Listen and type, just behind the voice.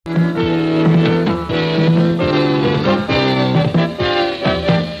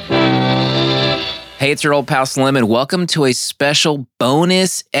Hey, it's your old pal Slim, and welcome to a special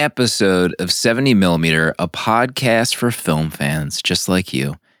bonus episode of 70mm, a podcast for film fans just like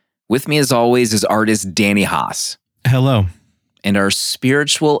you. With me, as always, is artist Danny Haas. Hello. And our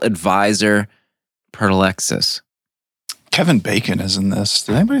spiritual advisor, Pertalexis. Kevin Bacon is in this.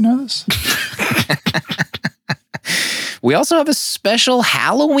 Did anybody know this? We also have a special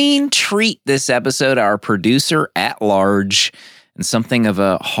Halloween treat this episode. Our producer at large and something of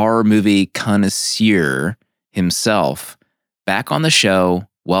a horror movie connoisseur himself back on the show.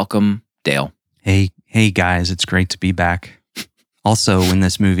 Welcome, Dale. Hey guys, it's great to be back. Also in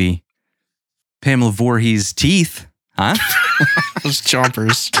this movie, Pamela Voorhees' teeth, huh? Those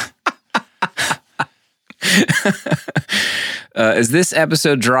chompers. As this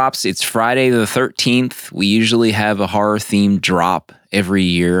episode drops, it's Friday the 13th. We usually have a horror-themed drop every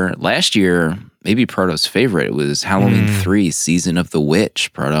year. Last year, maybe Proto's favorite, it was Halloween 3, Season of the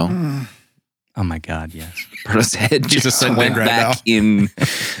Witch, Proto. Oh my God, yes. Proto's head He's just a went right back now. in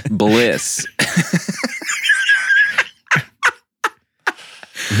bliss.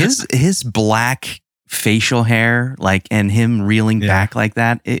 His black facial hair, and him reeling back like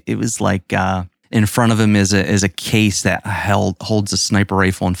that, it was like in front of him is a case that holds a sniper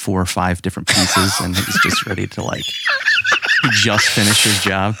rifle in 4 or 5 different pieces, and he's just ready to just finish his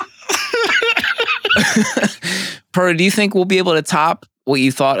job. Proto, do you think we'll be able to top what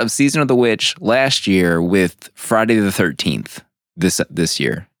you thought of Season of the Witch last year with Friday the 13th this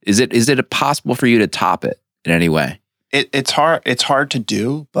year? Is it possible for you to top it in any way? It's hard to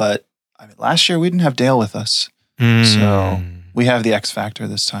do, but I mean, last year we didn't have Dale with us, so we have the X Factor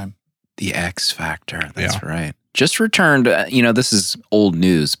this time. The X Factor, that's right. Just returned, this is old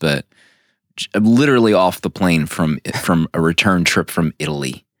news, but literally off the plane from a return trip from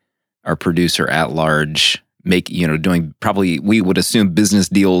Italy. Our producer at large, doing probably, we would assume, business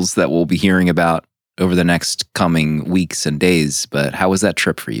deals that we'll be hearing about over the next coming weeks and days. But how was that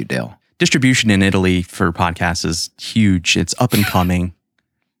trip for you, Dale? Distribution in Italy for podcasts is huge. It's up and coming,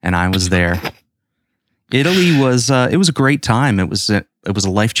 and I was there. Italy was it was a great time. It was a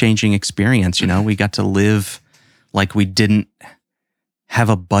life-changing experience. We got to live like we didn't have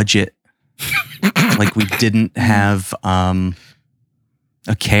a budget, like we didn't have a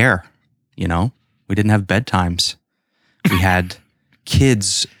care. We didn't have bedtimes. We had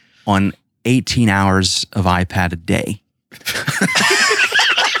kids on 18 hours of iPad a day.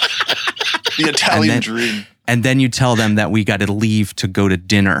 The Italian dream. And then you tell them that we got to leave to go to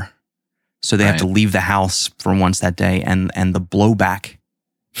dinner. So they have to leave the house for once that day, and the blowback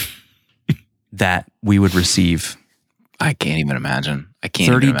that we would receive. I can't even imagine.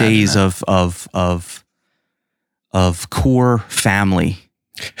 30 days of core family,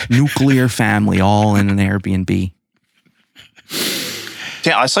 nuclear family, all in an Airbnb.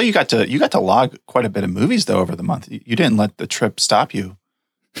 Yeah, I saw you got to log quite a bit of movies though over the month. You didn't let the trip stop you.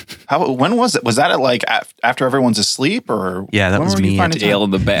 When was it? Was that after everyone's asleep, or yeah, that was me. Dale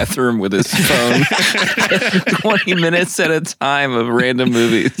in the bathroom with his phone, 20 minutes at a time of random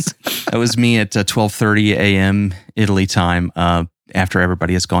movies. That was me at 12:30 a.m. Italy time, after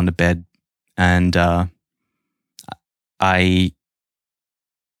everybody has gone to bed, and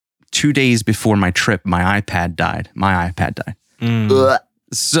 2 days before my trip, my iPad died.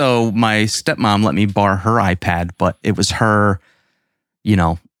 So my stepmom let me borrow her iPad, but it was her.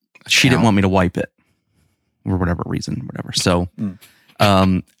 She didn't want me to wipe it for whatever reason, So,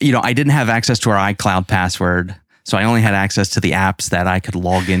 I didn't have access to our iCloud password. So I only had access to the apps that I could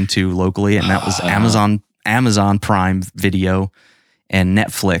log into locally. And that was Amazon Prime Video and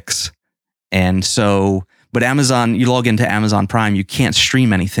Netflix. And so, but Amazon, you log into Amazon Prime, you can't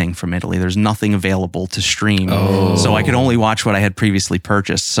stream anything from Italy. There's nothing available to stream. So I could only watch what I had previously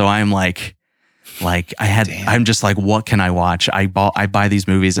purchased. So I'm I'm just like, what can I watch? I buy these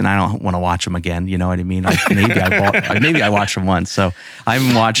movies and I don't want to watch them again. You know what I mean? Maybe I watched them once. So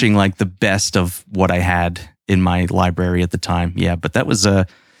I'm watching the best of what I had in my library at the time. Yeah, but it was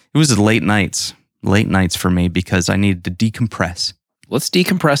late nights for me because I needed to decompress. Let's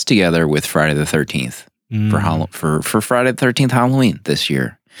decompress together with Friday the 13th for Friday the 13th Halloween this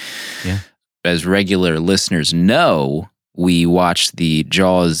year. Yeah. As regular listeners know, we watched the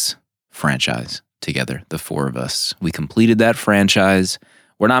Jaws franchise together, the 4 of us. We completed that franchise.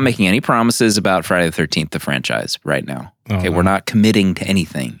 We're not making any promises about Friday the 13th, the franchise, right now. Okay, we're not committing to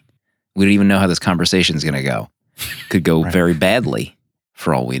anything. We don't even know how this conversation is going to go. Could go very badly,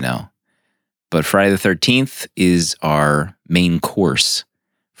 for all we know. But Friday the 13th is our main course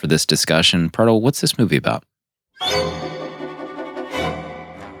for this discussion. Pardo, what's this movie about?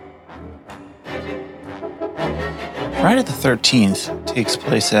 Friday the 13th takes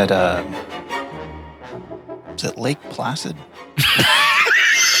place at Is it Lake Placid?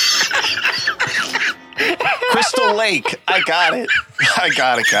 Crystal Lake. I got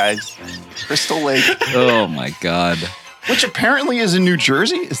it, guys. Crystal Lake. Oh my God. Which apparently is in New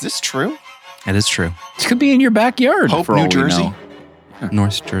Jersey. Is this true? It is true. This could be in your backyard. Hope, for all New we Jersey. know.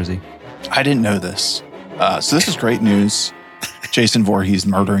 North Jersey. I didn't know this. So this is great news. Jason Voorhees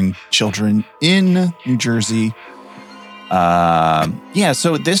murdering children in New Jersey.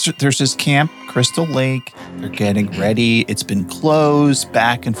 So there's this camp, Crystal Lake. They're getting ready. It's been closed,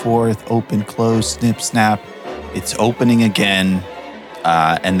 back and forth, open, close, snip, snap. It's opening again.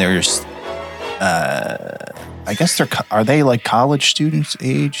 And there's, I guess are they like college students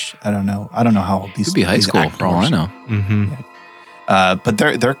age? I don't know. I don't know how old these Could be high these school for all I actors. know. Mm-hmm. But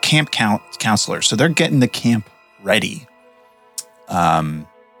they're camp counselors, so they're getting the camp ready. And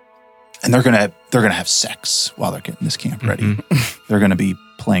they're gonna have sex while they're getting this camp ready. They're gonna be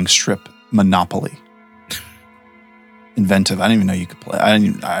playing strip Monopoly. Inventive. I didn't even know you could play. I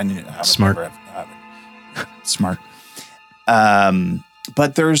would Smart. never have- Smart.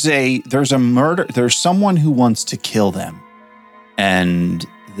 But there's a murder. There's someone who wants to kill them, and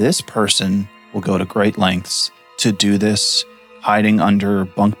this person will go to great lengths to do this, hiding under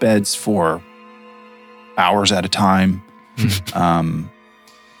bunk beds for hours at a time,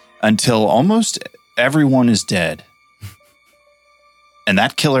 until almost everyone is dead. And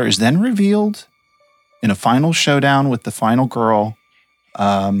that killer is then revealed in a final showdown with the final girl,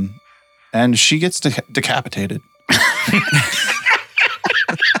 and she gets decapitated.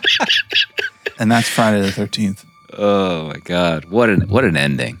 And that's Friday the 13th. Oh my God. What an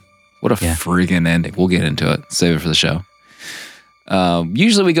ending. What a friggin' ending. We'll get into it. Save it for the show.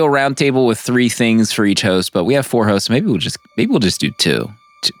 Usually we go round table with 3 things for each host, but we have 4 hosts. Maybe we'll just do 2,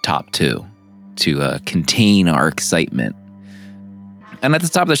 top 2 to contain our excitement. And at the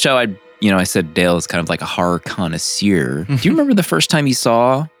top of the show, I said Dale is kind of like a horror connoisseur. Do you remember the first time you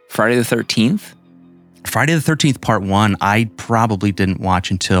saw Friday the 13th? Friday the 13th Part 1, I probably didn't watch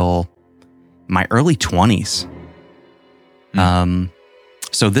until my early 20s.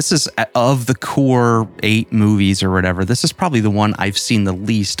 So this is, of the core 8 movies or whatever, this is probably the one I've seen the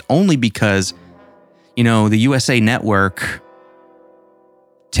least, only because, the USA Network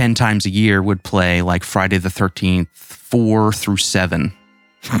 10 times a year would play like Friday the 13th, 4 through 7.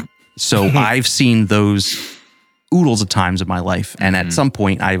 So I've seen those oodles of times in my life. And at some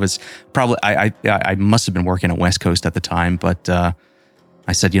point I was probably, I must have been working at West Coast at the time, but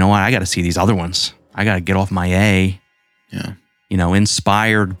I said, you know what? I got to see these other ones. I got to get off my A. Yeah.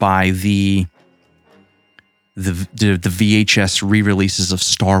 Inspired by the VHS re-releases of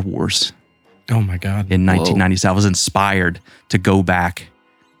Star Wars Oh my God. in 1997. I was inspired to go back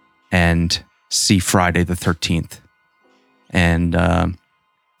and see Friday the 13th. And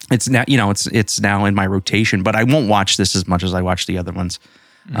it's now, it's now in my rotation, but I won't watch this as much as I watch the other ones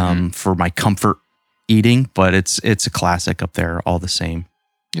for my comfort eating, but it's a classic up there all the same.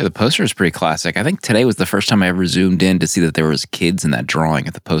 Yeah, the poster is pretty classic. I think today was the first time I ever zoomed in to see that there was kids in that drawing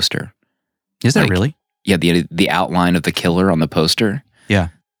at the poster. Is that really? Yeah, the outline of the killer on the poster. Yeah.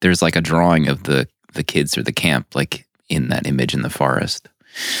 There's like a drawing of the kids or the camp, like in that image in the forest.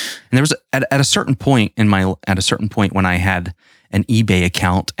 And there was at a certain point when I had an eBay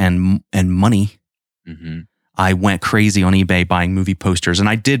account and money, I went crazy on eBay buying movie posters, and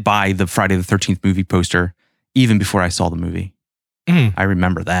I did buy the Friday the 13th movie poster even before I saw the movie. I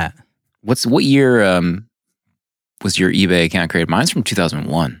remember that. What year was your eBay account created? Mine's from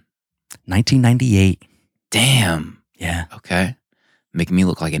 2001. 1998. Damn. Yeah. Okay. Making me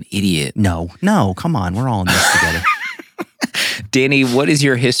look like an idiot. No, come on. We're all in this together. Danny, what is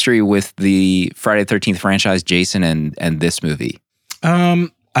your history with the Friday the 13th franchise, Jason, and this movie?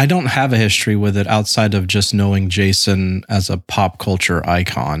 I don't have a history with it outside of just knowing Jason as a pop culture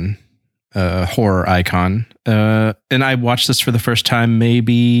icon, horror icon. And I watched this for the first time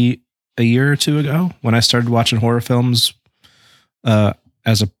maybe a year or 2 ago when I started watching horror films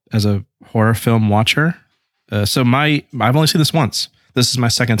as a horror film watcher. So I've only seen this once. This is my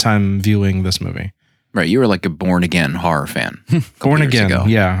second time viewing this movie. Right, you were like a born again horror fan. Born again, ago.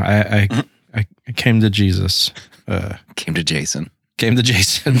 yeah. I came to Jesus. Came to Jason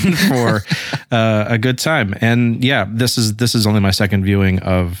For a good time, and yeah, this is only my second viewing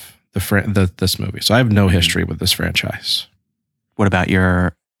of this movie, so I have no history with this franchise. What about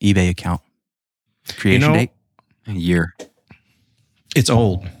your eBay account? Creation date? A year. It's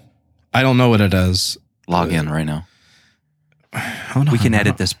old. I don't know what it is. Log in right now. Hold on, We can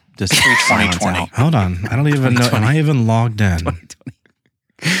edit this 2020. out. Hold on. I don't even know. Am I even logged in? Well,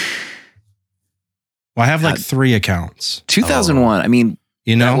 I have like 3 accounts. 2001. I mean,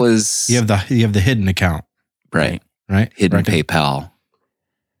 You know, that was you have the hidden account. Right. right? Hidden Reckon- PayPal.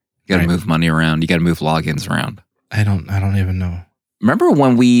 You got to Right. move money around. You got to move logins around. I don't even know. Remember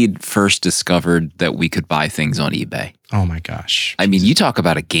when we first discovered that we could buy things on eBay? Oh my gosh. I mean, you talk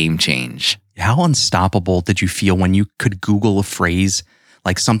about a game change. How unstoppable did you feel when you could Google a phrase,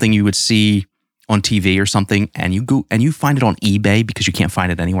 like something you would see on TV or something, and you find it on eBay because you can't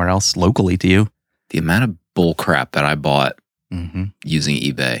find it anywhere else locally to you? The amount of bull crap that I bought Mm-hmm. using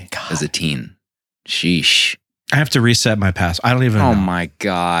eBay as a teen. Sheesh. I have to reset my pass. I don't even Oh know. my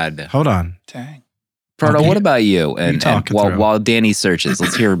God. Hold on. Dang. Proto, Okay. what about you? And talk it through. while Danny searches,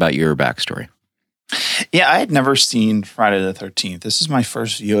 let's hear about your backstory. Yeah, I had never seen Friday the 13th. This is my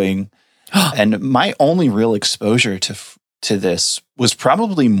first viewing. And my only real exposure to this was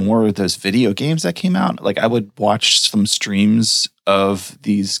probably more of those video games that came out. Like I would watch some streams of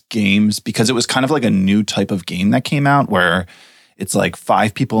these games because it was kind of like a new type of game that came out where it's like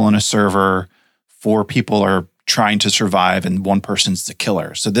 5 people on a server, 4 people are trying to survive and one person's the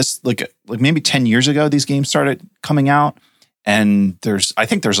killer. So this like maybe 10 years ago, these games started coming out. And I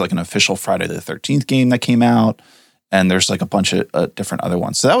think there's like an official Friday the 13th game that came out. And there's like a bunch of different other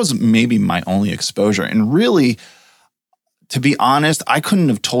ones. So that was maybe my only exposure. And really, to be honest, I couldn't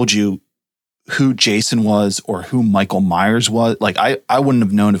have told you who Jason was or who Michael Myers was. Like I wouldn't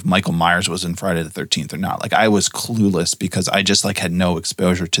have known if Michael Myers was in Friday the 13th or not. Like I was clueless because I just like had no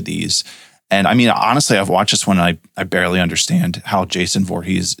exposure to these. And I mean, honestly, I've watched this one and I barely understand how Jason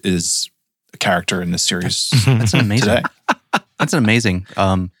Voorhees is a character in this series That's amazing. today. That's amazing.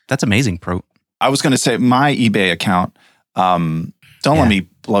 That's amazing, Pro. I was going to say my eBay account, don't let me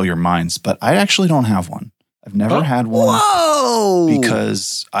blow your minds, but I actually don't have one. I've never had one Whoa!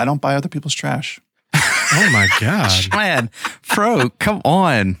 because I don't buy other people's trash. Oh my God. Man, Pro, come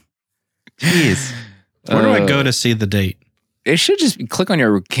on. Jeez. Where do I go to see the date? It should just be, click on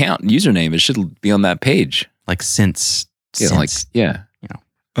your account username. It should be on that page. Like since Yeah.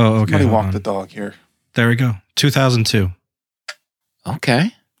 Oh, okay. Somebody hold walk on. the dog here. There we go. 2002.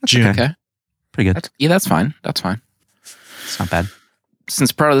 Okay. June. okay. Pretty good. That's fine. That's fine. It's not bad.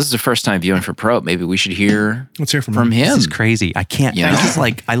 Since Pro, this is the first time viewing for Pro, maybe we should hear Let's hear from from him. him. This is crazy. I can't. Yeah. I just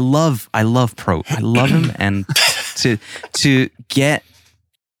like. I love Pro. I love him, and to get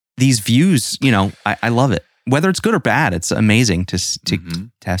these views, I love it. Whether it's good or bad, it's amazing to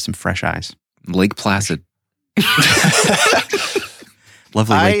Mhm. to have some fresh eyes. Lake Placid.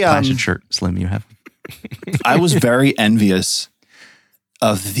 Lovely I, Lake Placid shirt, Slim. You have. I was very envious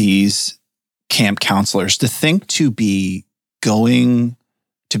of these camp counselors. To think to be going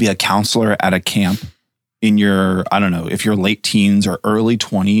to be a counselor at a camp in your, I don't know, if you're late teens or early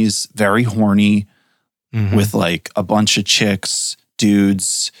 20s, very horny Mhm. with like a bunch of chicks,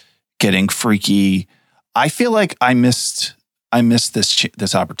 dudes getting freaky. I feel like I missed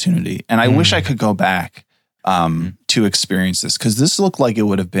this opportunity, and I wish I could go back to experience this because this looked like it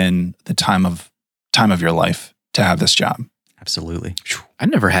would have been the time of your life to have this job. Absolutely. I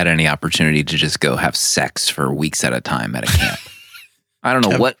never had any opportunity to just go have sex for weeks at a time at a camp. I don't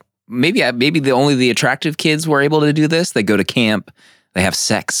know what. Maybe only the attractive kids were able to do this. They go to camp, they have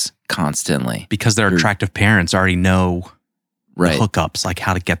sex constantly. Because their attractive parents already know Right. the hookups, like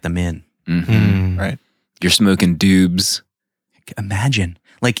how to get them in. Mhm. Right. You're smoking doobs. Imagine.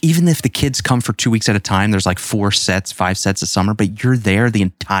 Like, even if the kids come for 2 weeks at a time, there's like 5 sets a summer, but you're there the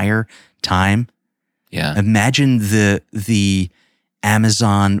entire time. Yeah. Imagine the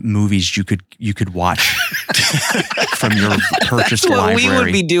Amazon movies you could watch from your purchased That's what library. we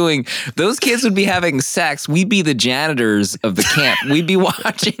would be doing. Those kids would be having sex. We'd be the janitors of the camp. We'd be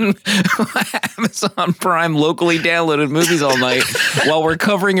watching Amazon Prime locally downloaded movies all night while we're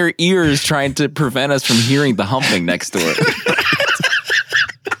covering our ears trying to prevent us from hearing the humping next door.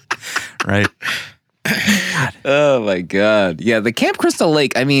 Right. Oh my God. Yeah, the Camp Crystal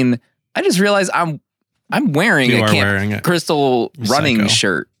Lake. I mean, I just realized I'm wearing You a are Camp wearing it. Crystal You running psycho.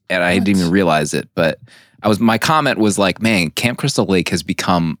 shirt, and I didn't even realize it. But my comment was like, man, Camp Crystal Lake has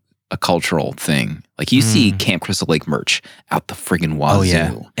become a cultural thing. Like you see Camp Crystal Lake merch out the friggin' wazoo. Oh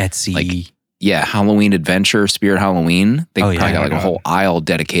yeah. Etsy. Like, yeah, Halloween Adventure, Spirit Halloween. They Oh, yeah. probably got like Oh, a my whole aisle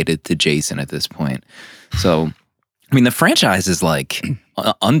dedicated to Jason at this point. So, I mean, the franchise is like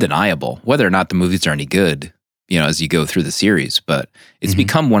undeniable, whether or not the movies are any good, as you go through the series. But it's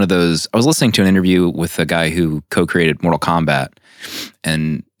become one of those. I was listening to an interview with a guy who co-created Mortal Kombat,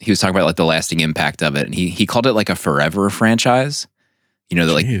 and he was talking about like the lasting impact of it. And he called it like a forever franchise. That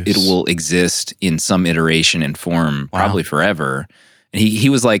like Jeez. it will exist in some iteration and form probably forever. And he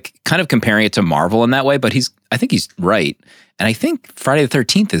was like kind of comparing it to Marvel in that way, but I think he's right. And I think Friday the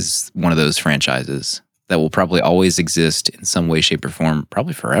 13th is one of those franchises that will probably always exist in some way, shape, or form,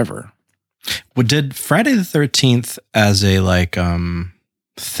 probably forever. Did Friday the 13th as a like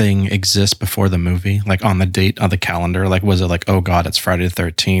thing exist before the movie? Like on the date on the calendar? Like was it like, oh God, it's Friday the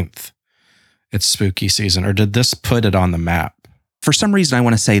 13th. It's spooky season. Or did this put it on the map? For some reason, I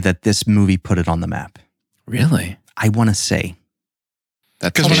want to say that this movie put it on the map. Really? I want to say.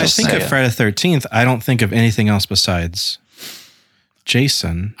 Because when I think of Friday the 13th, I don't think of anything else besides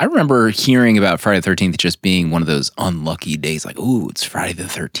Jason. I remember hearing about Friday the 13th just being one of those unlucky days, like, ooh, it's Friday the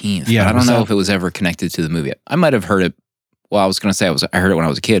 13th. Yeah, but I don't know if it was ever connected to the movie. I might have heard it. Well, I was going to say I heard it when I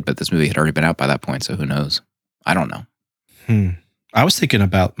was a kid, but this movie had already been out by that point, so who knows? I don't know. I was thinking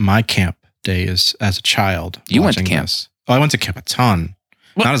about my camp days as a child. You went to camp? Oh, I went to camp a ton.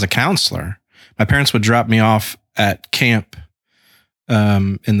 What? Not as a counselor. My parents would drop me off at camp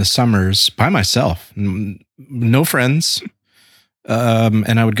in the summers by myself. No friends.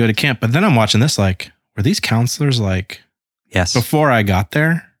 And I would go to camp. But then I'm watching this like, were these counselors like Yes. before I got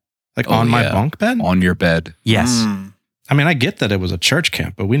there? Like on my bunk bed? On your bed. Yes. I mean, I get that it was a church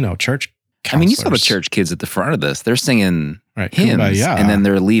camp, but we know church counselors. I mean, you saw the church kids at the front of this. They're singing right, hymns, Kumbaya. and then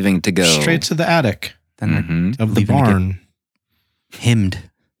they're leaving to go. Straight to the attic Then of the leaving to get barn. hymned.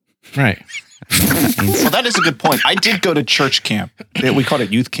 Right. Well, that is a good point. I did go to church camp. We called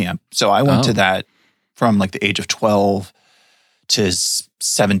it youth camp. So I went to that from like the age of 12 to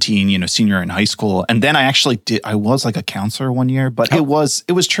 17, senior in high school. And then I actually I was like a counselor one year, but it was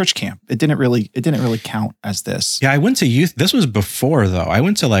church camp. It didn't really count as this. Yeah, I went to youth. This was before though. I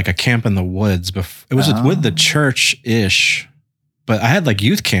went to like a camp in the woods. It was with the church-ish, but I had like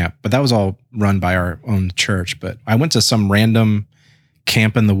youth camp, but that was all run by our own church. But I went to some random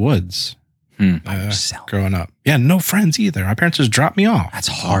camp in the woods growing up. Yeah, no friends either. My parents just dropped me off. That's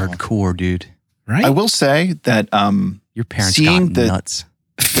hardcore, dude. Right? I will say that Your parents seeing got nuts.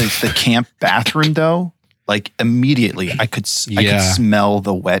 the camp bathroom though, like immediately I could smell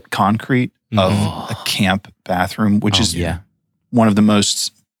the wet concrete of a camp bathroom, which is one of the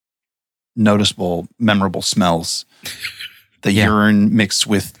most noticeable, memorable smells. The urine mixed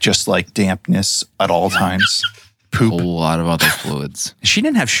with just like dampness at all times. Poop. A whole lot of other fluids. She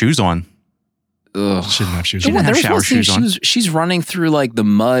didn't have shoes on. Ugh. She didn't have shoes. She didn't have shower shoes on. She's running through like the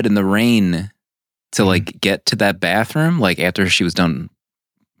mud and the rain to like get to that bathroom, like after she was done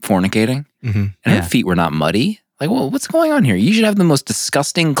fornicating, and her feet were not muddy. Like, well, what's going on here? You should have the most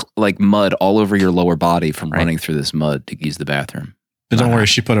disgusting like mud all over your lower body from running through this mud to use the bathroom. But don't worry,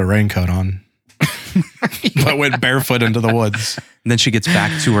 she put a raincoat on, but went barefoot into the woods. And then she gets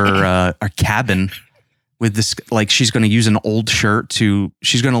back to her cabin with this, like she's going to use an old shirt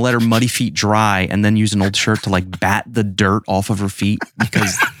she's going to let her muddy feet dry and then use an old shirt to like bat the dirt off of her feet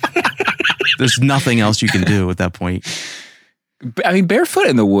because there's nothing else you can do at that point. I mean, barefoot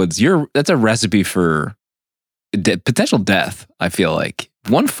in the woods, that's a recipe for potential death, I feel like.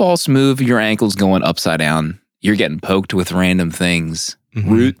 One false move, your ankle's going upside down. You're getting poked with random things.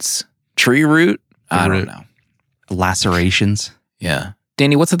 Roots, tree root. I don't know. Lacerations. Yeah.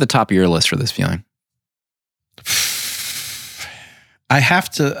 Danny, what's at the top of your list for this feeling? I have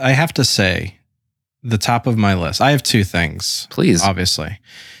to say the top of my list. I have two things. Please. Obviously.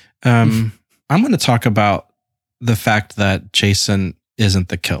 I'm going to talk about the fact that Jason isn't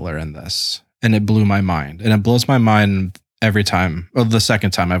the killer in this. And it blew my mind. And it blows my mind every time. Well, the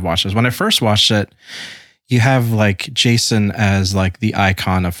second time I've watched this. When I first watched it, you have like Jason as like the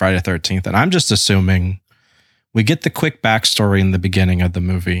icon of Friday the 13th. And I'm just assuming we get the quick backstory in the beginning of the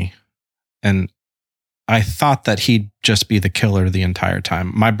movie. And I thought that he'd just be the killer the entire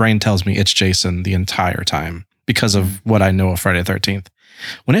time. My brain tells me it's Jason the entire time because of what I know of Friday the 13th.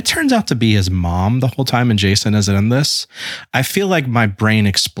 When it turns out to be his mom the whole time and Jason isn't in this, I feel like my brain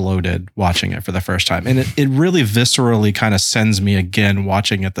exploded watching it for the first time. And it really viscerally kind of sends me again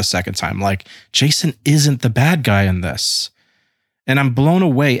watching it the second time. Like, Jason isn't the bad guy in this. And I'm blown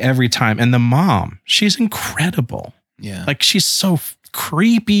away every time. And the mom, she's incredible. Yeah. Like, she's so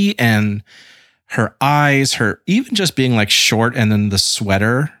creepy, and her eyes, her even just being like short and then the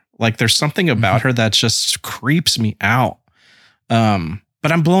sweater, like there's something about her that just creeps me out.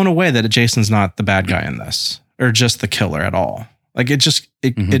 But I'm blown away that Jason's not the bad guy in this or just the killer at all. Like it just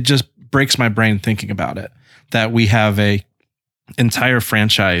breaks my brain thinking about it, that we have a entire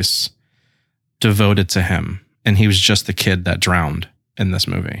franchise devoted to him and he was just the kid that drowned in this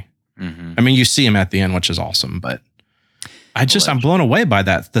movie. I mean, you see him at the end, which is awesome, but I'm blown away by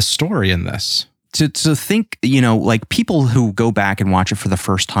that, the story in this. To think, like people who go back and watch it for the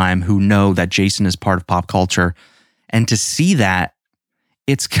first time, who know that Jason is part of pop culture, and to see that,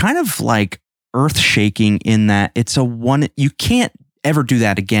 it's kind of like earth-shaking in that you can't ever do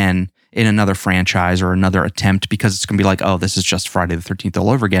that again in another franchise or another attempt, because it's going to be like, oh, this is just Friday the 13th all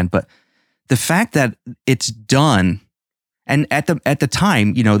over again. But the fact that it's done, and at the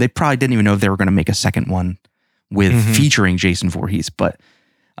time, you know, they probably didn't even know if they were going to make a second one with featuring Jason Voorhees, but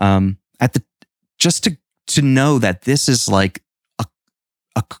just to know that this is like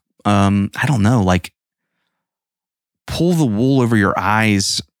I don't know, like pull the wool over your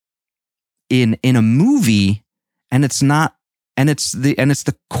eyes in a movie, and it's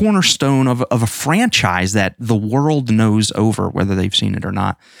the cornerstone of a franchise that the world knows over, whether they've seen it or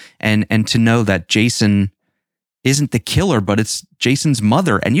not, and to know that Jason isn't the killer, but it's Jason's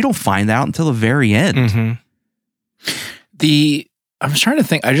mother, and you don't find out until the very end. I was trying to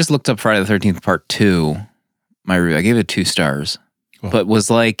think. I just looked up Friday the 13th Part 2. My review, I gave it 2 stars. Cool. But was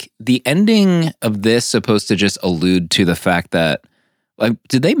like the ending of this supposed to just allude to the fact that, like,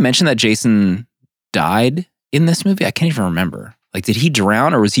 did they mention that Jason died in this movie? I can't even remember. Like, did he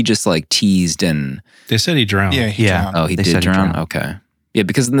drown, or was he just like teased and? They said he drowned. Yeah, he drowned. Oh, he did drown. Okay, yeah,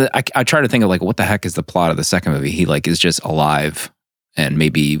 because I try to think of like what the heck is the plot of the second movie? He like is just alive, and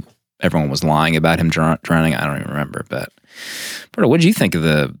maybe everyone was lying about him drowning. I don't even remember. But what did you think of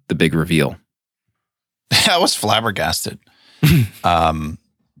the big reveal? I was flabbergasted that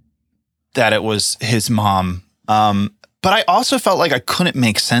it was his mom. But I also felt like I couldn't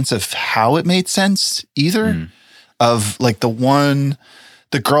make sense of how it made sense either. Of like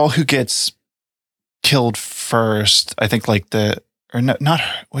the girl who gets killed first. I think like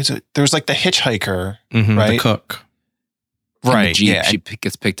what is it? There's like the hitchhiker, right? The cook. Right. Jeep. Yeah. She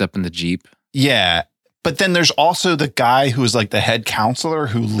gets picked up in the Jeep. Yeah. But then there's also the guy who's like the head counselor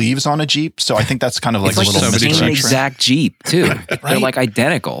who leaves on a Jeep. So I think that's kind of like It's a like little the same misdirection. exact Jeep too. Right? They're like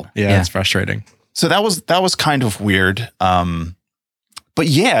identical. Yeah, it's frustrating. So that was kind of weird. But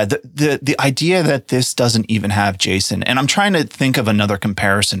yeah, the idea that this doesn't even have Jason, and I'm trying to think of another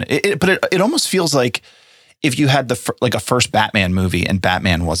comparison. But it almost feels like if you had a first Batman movie and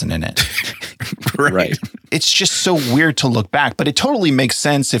Batman wasn't in it. Right. It's just so weird to look back, but it totally makes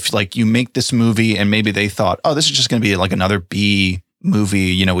sense if like you make this movie and maybe they thought, oh, this is just going to be like another B movie.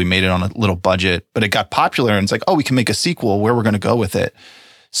 You know, we made it on a little budget, but it got popular and it's like, oh, we can make a sequel. Where we're going to go with it.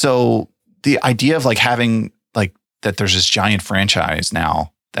 So the idea of like having like that there's this giant franchise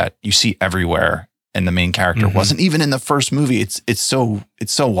now that you see everywhere and the main character wasn't even in the first movie. It's so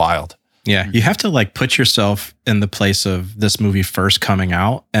wild. Yeah, you have to like put yourself in the place of this movie first coming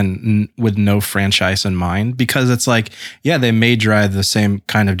out and with no franchise in mind, because it's like, yeah, they may drive the same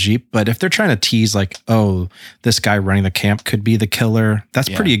kind of Jeep, but if they're trying to tease like, oh, this guy running the camp could be the killer, that's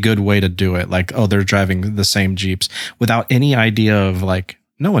pretty good way to do it. Like, oh, they're driving the same Jeeps without any idea of like,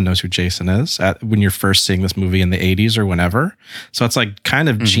 no one knows who Jason is when you're first seeing this movie in the 80s or whenever. So it's like kind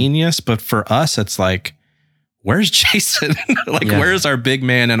of genius, but for us, it's like, where's Jason? Where's our big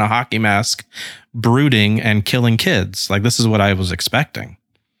man in a hockey mask brooding and killing kids? Like, this is what I was expecting.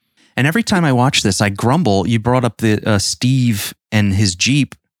 And every time I watch this, I grumble. You brought up the Steve and his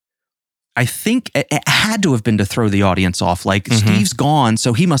Jeep. I think it had to have been to throw the audience off. Like, Steve's gone,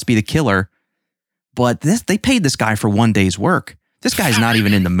 so he must be the killer. But they paid this guy for one day's work. This guy's not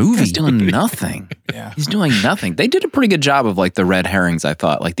even in the movie. He's doing nothing. Yeah. He's doing nothing. They did a pretty good job of like the red herrings, I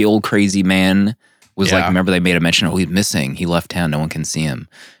thought. Like the old crazy man was like, remember they made a mention, oh, he's missing. He left town. No one can see him.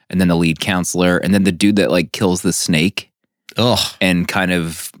 And then the lead counselor. And then the dude that like kills the snake. And kind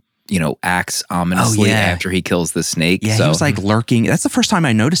of, acts ominously after he kills the snake. Yeah, so he was like lurking. That's the first time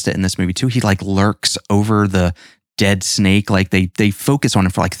I noticed it in this movie too. He like lurks over dead snake. Like they focus on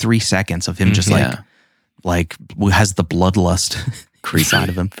him for like 3 seconds of him just like has the bloodlust creepy side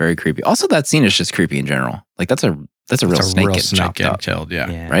of him. Very creepy. Also, that scene is just creepy in general. Like that's a real snake getting killed.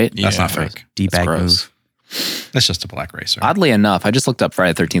 Yeah. Right? That's not fake. D-bag move. That's just a black racer. Oddly enough, I just looked up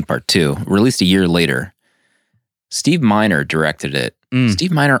Friday the 13th Part 2, released a year later. Steve Miner directed it.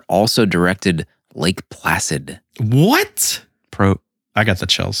 Steve Miner also directed Lake Placid. What? I got the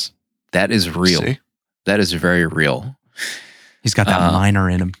chills. That is real. See? That is very real. He's got that miner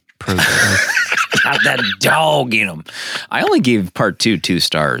in him. Got that dog in him. I only gave Part 2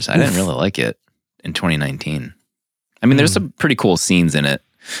 stars. I didn't really like it in 2019. I mean, there's some pretty cool scenes in it,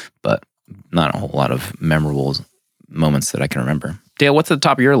 but not a whole lot of memorable moments that I can remember. Dale, what's at the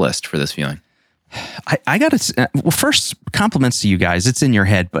top of your list for this viewing? I got to, first, compliments to you guys. It's in your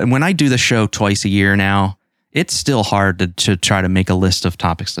head, but when I do the show twice a year now, it's still hard to try to make a list of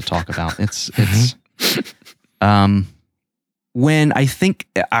topics to talk about. When I think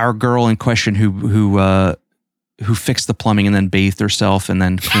our girl in question who fixed the plumbing and then bathed herself and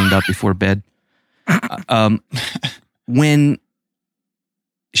then cleaned up before bed, when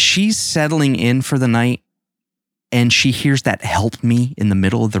she's settling in for the night and she hears that "help me" in the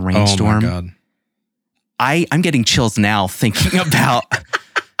middle of the rainstorm. Oh my God. I'm getting chills now thinking about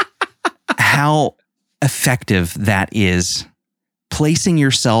how effective that is, placing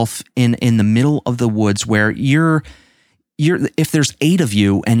yourself in the middle of the woods where you're if there's 8 of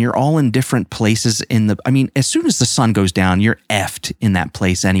you and you're all in different places as soon as the sun goes down, you're effed in that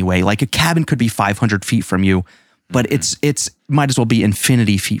place anyway. Like a cabin could be 500 feet from you, but it's might as well be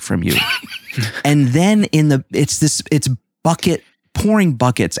infinity feet from you. And then it's bucket pouring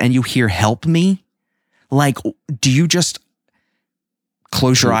buckets, and you hear "help me." Like, do you just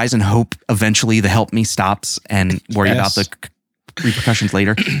close your eyes and hope eventually the "help me" stops and worry about the repercussions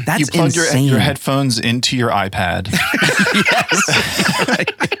later? That's you plug insane. your headphones into your iPad. Yes.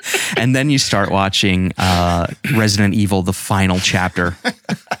 Right. And then you start watching Resident Evil, the final chapter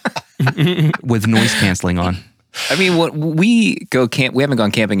with noise canceling on. I mean, we haven't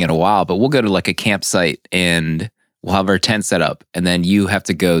gone camping in a while, but we'll go to like a campsite and we'll have our tent set up. And then you have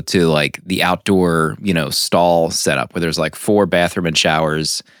to go to like the outdoor, stall setup where there's like 4 bathroom and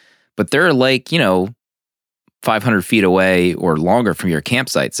showers, but they're like, 500 feet away or longer from your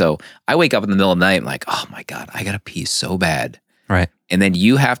campsite. So I wake up in the middle of the night, I'm like, oh my God, I got to pee so bad. Right. And then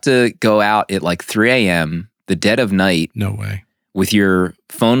you have to go out at like 3 a.m., the dead of night. No way. With your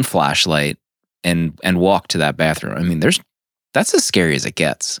phone flashlight and walk to that bathroom. I mean, that's as scary as it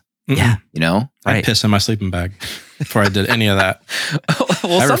gets. Yeah. I'd piss in my sleeping bag before I did any of that.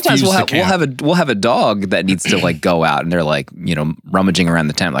 Well, sometimes we'll have a dog that needs to like go out, and they're like, rummaging around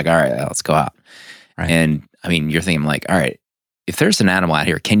the tent, like, all right, let's go out. Right. And I mean, you're thinking like, all right, if there's an animal out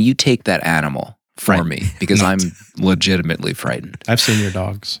here, can you take that animal for me? Because I'm legitimately frightened. I've seen your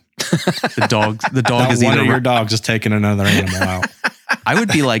dogs. The dog Not is one either of your dogs is taking another animal out. I would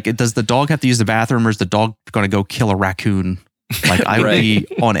be like, does the dog have to use the bathroom, or is the dog going to go kill a raccoon? Like, I would be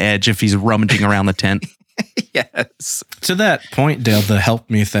on edge if he's rummaging around the tent. Yes. To that point, Dale, the "help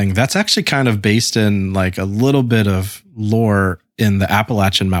me" thing, that's actually kind of based in like a little bit of lore in the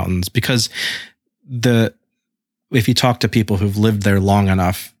Appalachian Mountains, because if you talk to people who've lived there long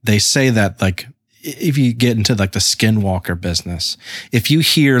enough, they say that like if you get into like the skinwalker business, if you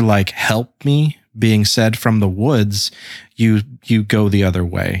hear like "help me" being said from the woods, you go the other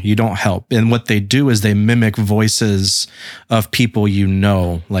way. You don't help. And what they do is they mimic voices of people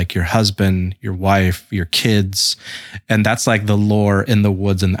like your husband, your wife, your kids. And that's like the lore in the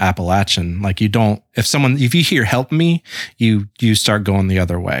woods in the Appalachian. Like if you hear "help me," you start going the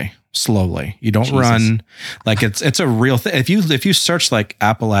other way. Slowly. You don't run. Like it's a real thing. If you search like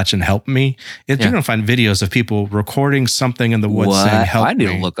Appalachian "help me," you're gonna find videos of people recording something in the woods saying "help me." I need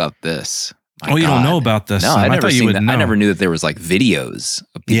to look up this. My you don't know about this? No, I thought you would know. I never knew that there was like videos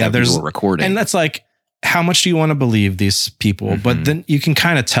of people were recording. And that's like, how much do you want to believe these people? Mm-hmm. But then you can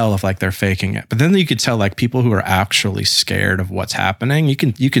kind of tell if like they're faking it. But then you could tell like people who are actually scared of what's happening. You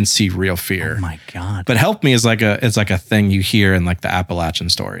can see real fear. Oh my God. But "help me" is like a thing you hear in like the Appalachian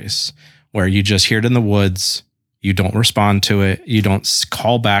stories, where you just hear it in the woods. You don't respond to it. You don't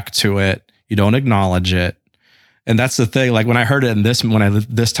call back to it. You don't acknowledge it. And that's the thing. Like when I heard it this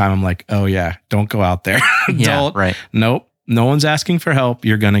time, I'm like, oh yeah, don't go out there. Right. Nope. No one's asking for help.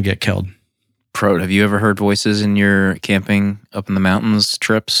 You're going to get killed. Pro, have you ever heard voices in your camping up in the mountains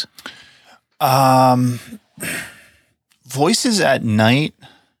trips? Voices at night?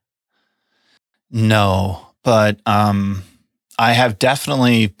 No, but I have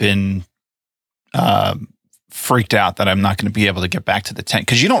definitely been freaked out that I'm not going to be able to get back to the tent,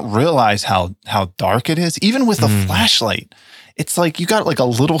 because you don't realize how dark it is. Even with a flashlight, it's like you got like a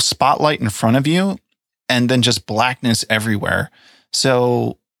little spotlight in front of you and then just blackness everywhere.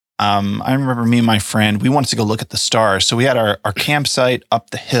 So I remember me and my friend, we wanted to go look at the stars. So we had our campsite up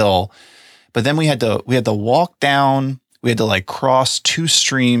the hill, but then we had to walk down. We had to like cross 2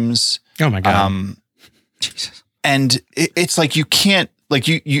 streams. Oh my God. Jesus. And it's like, you can't, like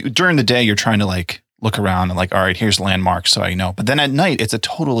you during the day, you're trying to like look around and like, all right, here's landmarks so I know. But then at night, it's a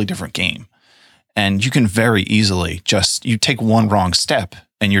totally different game. And you can very easily you take one wrong step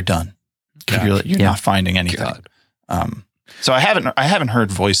and you're done. You're not finding anything. So I haven't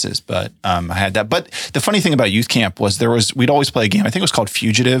heard voices, but I had that. But the funny thing about youth camp was we'd always play a game. I think it was called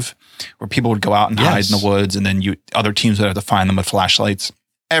Fugitive, where people would go out and hide in the woods, and then other teams would have to find them with flashlights.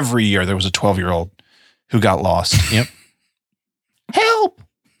 Every year there was a 12-year-old who got lost. Yep. Help!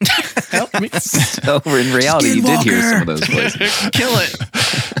 Help me. So in reality, you did hear some of those voices. Kill it.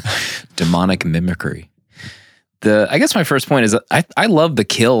 Demonic mimicry. I guess my first point is I love the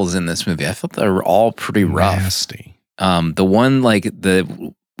kills in this movie. I thought they were all pretty rough. Nasty. The one like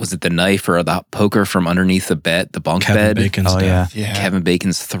was it the knife or the poker from underneath the bunk Kevin bed? Bacon's death. Yeah. Kevin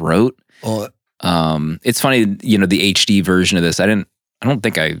Bacon's throat. Well, It's funny, the HD version of this. Where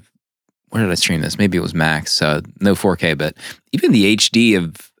did I stream this? Maybe it was Max, no 4K, but even the HD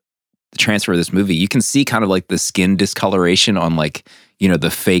of the transfer of this movie, you can see kind of like the skin discoloration on like,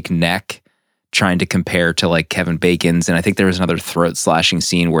 the fake neck trying to compare to like Kevin Bacon's. And I think there was another throat slashing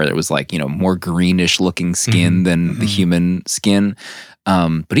scene where there was like, more greenish looking skin than the human skin.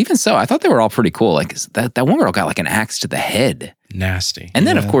 But even so, I thought they were all pretty cool. Like that one girl got like an axe to the head. Nasty. And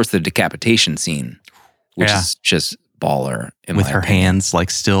then of course the decapitation scene, which is just baller. With her hands like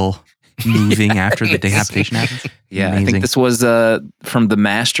still moving after the decapitation happens. Yeah, Amazing. I think this was from the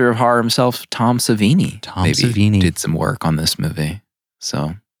master of horror himself, Tom Savini. Savini did some work on this movie.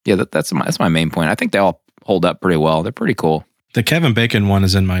 So yeah, that's my main point. I think they all hold up pretty well. They're pretty cool. The Kevin Bacon one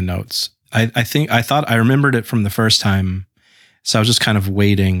is in my notes. I thought I remembered it from the first time, so I was just kind of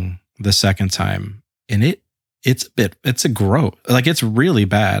waiting the second time, and it's a gross. Like it's really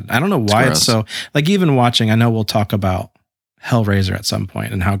bad. I don't know why it's so. Like even watching, I know we'll talk about Hellraiser at some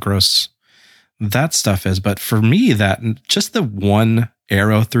point and how gross that stuff is, but for me, that just the one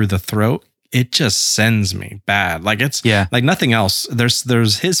arrow through the throat, it just sends me bad. Like it's like nothing else.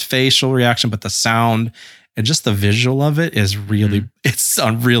 There's his facial reaction, but the sound and just the visual of it is really it's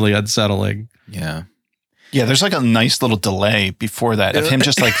really unsettling. Yeah. Yeah, there's like a nice little delay before that of him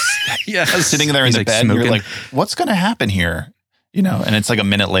just like sitting there in the bed. And you're like, what's going to happen here? And it's like a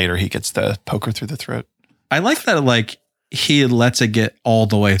minute later he gets the poker through the throat. I like that. Like he lets it get all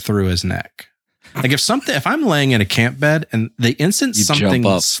the way through his neck. Like if I'm laying in a camp bed and the instant something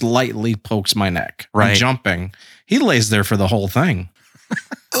slightly pokes my neck, I'm jumping, he lays there for the whole thing.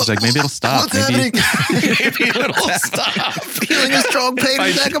 He's like, maybe it'll stop. Maybe it'll stop. Feeling a strong pain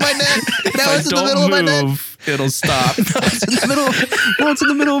in the back of my neck. Now it's in the middle of my neck. It'll stop. It's in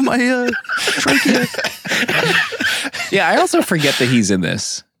the middle of my trachea. Yeah, I also forget that he's in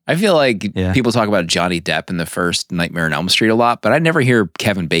this. I feel like people talk about Johnny Depp in the first Nightmare on Elm Street a lot, but I never hear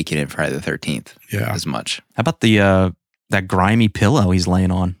Kevin Bacon in Friday the 13th as much. How about the that grimy pillow he's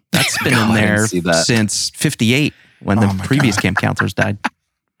laying on? That's been in there since 58 when the previous camp counselors died.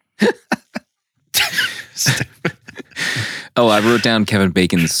 I wrote down Kevin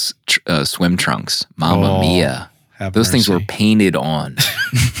Bacon's swim trunks. Mamma mia. Those things were painted on.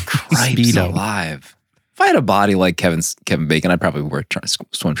 Christ alive. If I had a body like Kevin Bacon, I'd probably wear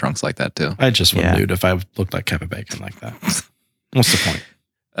swim trunks like that too. I just would nude if I looked like Kevin Bacon like that. What's the point?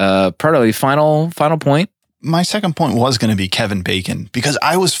 Pardo, final point? My second point was going to be Kevin Bacon because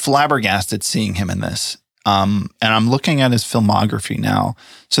I was flabbergasted seeing him in this. And I'm looking at his filmography now.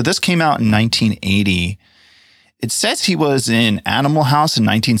 So this came out in 1980. It says he was in Animal House in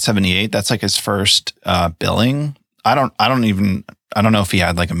 1978. That's like his first billing. I don't know if he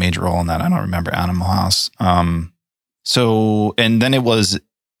had like a major role in that. I don't remember Animal House. And then it was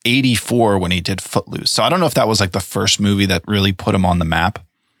 84 when he did Footloose. So I don't know if that was like the first movie that really put him on the map.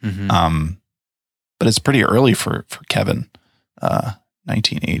 Mm-hmm. But it's pretty early for Kevin,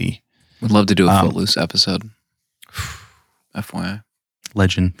 1980. Would love to do a Footloose episode. FYI.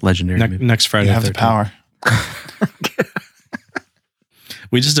 Legendary movie. Next Friday. You have the power.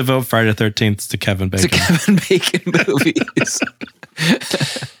 We just devote Friday the 13th to Kevin Bacon. To Kevin Bacon movies.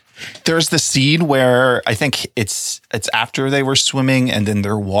 There's the scene where I think it's after they were swimming and then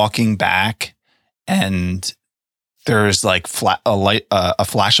they're walking back and there's like a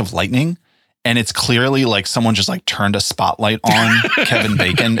flash of lightning. And it's clearly like someone just like turned a spotlight on Kevin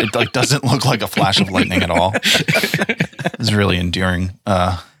Bacon. It like doesn't look like a flash of lightning at all. It's really endearing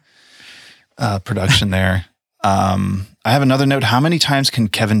production there. I have another note. How many times can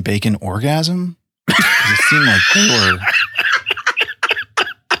Kevin Bacon orgasm? It seemed like they were.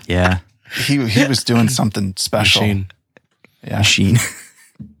 Yeah, he was doing something special. Machine.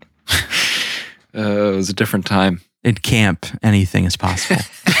 It was a different time. In camp, anything is possible.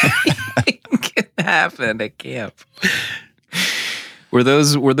 Can happen at camp. Were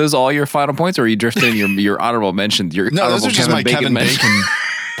those all your final points, or are you drifting your honorable mentions? No, those are just my Kevin Bacon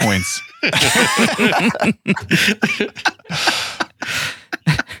points.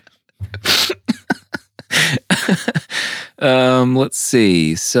 Let's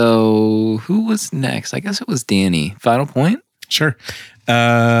see. So who was next? I guess it was Danny. Final point? Sure.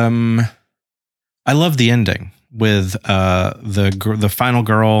 I love the ending with the final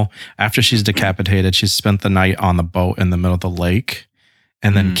girl. After she's decapitated, she's spent the night on the boat in the middle of the lake,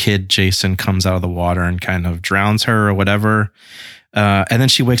 and then kid Jason comes out of the water and kind of drowns her or whatever. And then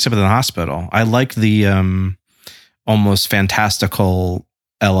she wakes up in the hospital. I like the almost fantastical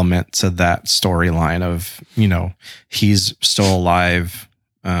element to that storyline of, he's still alive,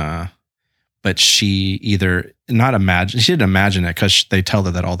 but she either she didn't imagine it because they tell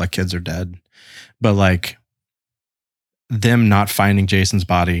her that all the kids are dead, but like them not finding Jason's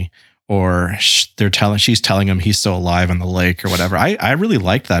body or she's telling him he's still alive in the lake or whatever. I really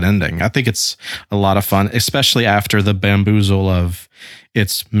like that ending. I think it's a lot of fun, especially after the bamboozle of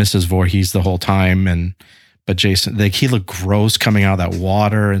it's Mrs. Voorhees the whole time, but Jason, like, he looked gross coming out of that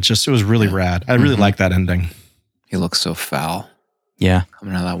water. It was really rad. I really like that ending. He looks so foul. Yeah.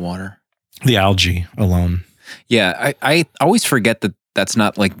 Coming out of that water. The algae alone. Yeah, I always forget that that's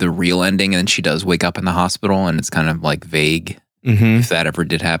not like the real ending, and then she does wake up in the hospital, and it's kind of like vague if that ever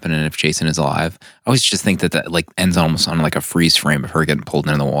did happen, and if Jason is alive. I always just think that like ends almost on like a freeze frame of her getting pulled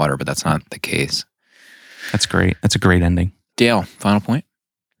into the water, but that's not the case. That's great. That's a great ending. Dale, final point.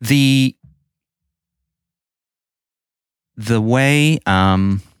 The way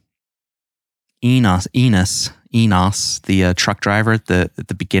Enos, the truck driver at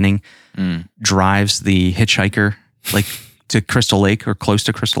the beginning, drives the hitchhiker like to Crystal Lake or close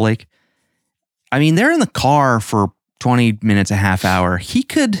to Crystal Lake. I mean, they're in the car for 20 minutes, a half hour. He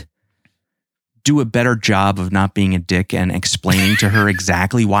could do a better job of not being a dick and explaining to her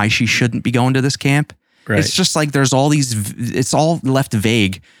exactly why she shouldn't be going to this camp. Right. It's just like there's all these, it's all left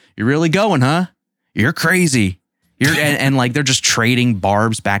vague. You're really going, huh? You're crazy. And like they're just trading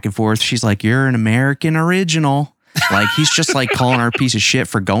barbs back and forth. She's like, you're an American original. Like he's just like calling her a piece of shit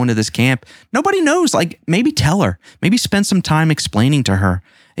for going to this camp. Nobody knows. Like maybe tell her. Maybe spend some time explaining to her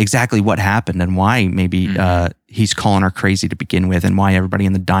exactly what happened and why maybe he's calling her crazy to begin with, and why everybody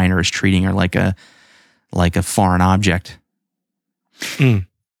in the diner is treating her like a foreign object.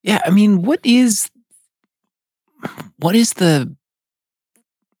 Yeah, I mean, what is the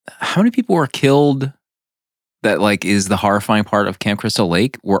how many people were killed? That like is the horrifying part of Camp Crystal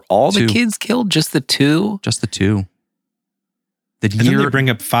Lake. Were all the kids killed? Just the two? Just the two. And then they bring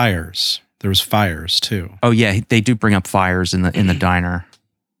up fires. There was fires too. Oh yeah, they do bring up fires in the diner.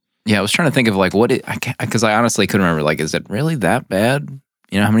 Yeah, I was trying to think of like because I honestly couldn't remember. Like, is it really that bad?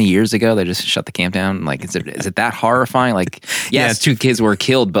 You know, how many years ago they just shut the camp down? Like, is it that horrifying? Like, yes, 2 kids were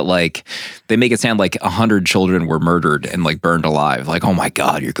killed, but like, they make it sound like 100 children were murdered and like burned alive. Like, oh my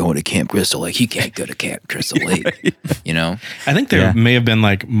God, you're going to Camp Crystal Lake. You can't go to Camp Crystal Lake. You know? I think there may have been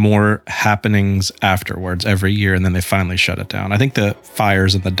like more happenings afterwards every year, and then they finally shut it down. I think the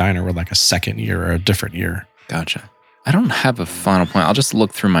fires in the diner were like a second year or a different year. Gotcha. I don't have a final point. I'll just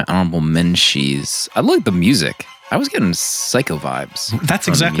look through my honorable mentions. I like the music. I was getting Psycho vibes. That's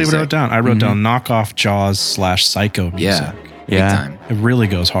exactly what I wrote down. I wrote down knockoff Jaws / Psycho music. Yeah. Time. It really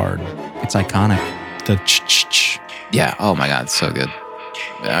goes hard. It's iconic. The ch-ch-ch. Yeah. Oh my God. So good.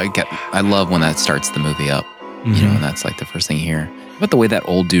 I love when that starts the movie up. You know, and that's like the first thing you hear. But the way that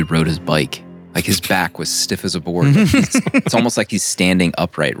old dude rode his bike, like his back was stiff as a board. It's almost like he's standing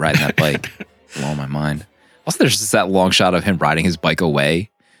upright riding that bike. Blow my mind. Also, there's just that long shot of him riding his bike away.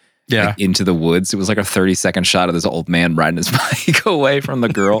 Yeah. Like into the woods. It was like a 30-second shot of this old man riding his bike away from the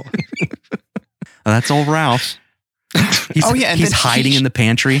girl. That's old Ralph. He's hiding in the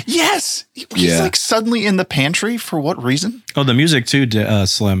pantry. Yes. He's like suddenly in the pantry. For what reason? Oh, the music too,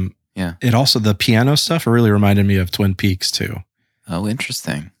 Slim. Yeah. It also, the piano stuff really reminded me of Twin Peaks too. Oh,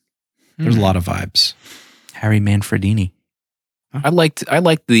 interesting. There's a lot of vibes. Harry Manfredini. I liked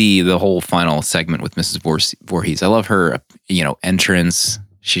the whole final segment with Mrs. Voorhees. I love her, entrance.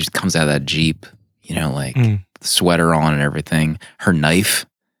 She just comes out of that Jeep, like sweater on and everything. Her knife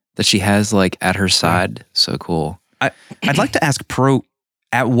that she has like at her side. So cool. I'd like to ask Pro,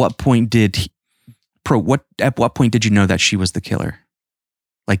 at what point did you know that she was the killer?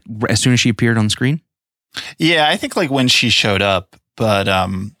 Like as soon as she appeared on screen? Yeah, I think like when she showed up, but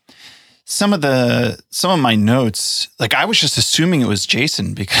some of my notes, like I was just assuming it was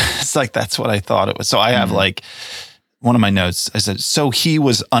Jason because like that's what I thought it was. So I have like one of my notes, I said, so he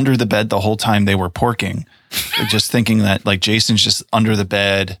was under the bed the whole time they were porking, just thinking that like Jason's just under the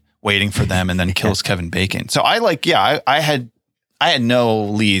bed waiting for them and then kills Kevin Bacon. So I had no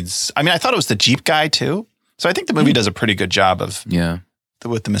leads. I mean, I thought it was the Jeep guy too. So I think the movie does a pretty good job of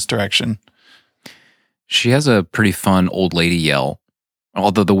with the misdirection. She has a pretty fun old lady yell.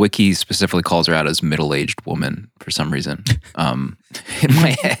 Although the wiki specifically calls her out as middle-aged woman for some reason. In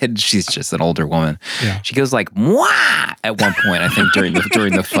my head, she's just an older woman. Yeah. She goes like "Mwah!" at one point, I think during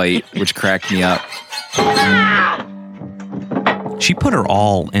the fight, which cracked me up. She put her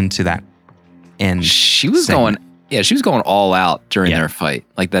all into that, and she was going all out during their fight,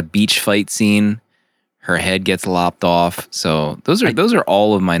 like that beach fight scene. Her head gets lopped off. So those are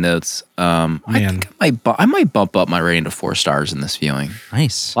all of my notes. I think I might bump up my rating to 4 stars in this viewing.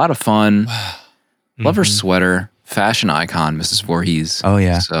 Nice. A lot of fun. Love her sweater. Fashion icon, Mrs. Voorhees. Oh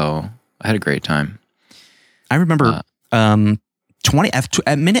yeah. So I had a great time. I remember at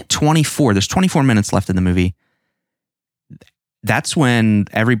minute 24. There's 24 minutes left in the movie. that's when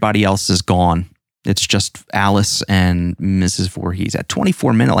everybody else is gone. It's just Alice and Mrs. Voorhees at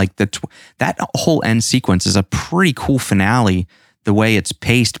 24 minutes. Like that whole end sequence is a pretty cool finale, the way it's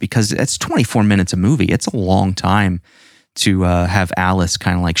paced, because it's 24 minutes a movie. It's a long time to have Alice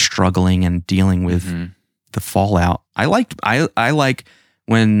kind of like struggling and dealing with the fallout. I like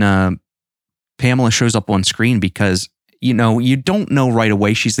when Pamela shows up on screen, because you don't know right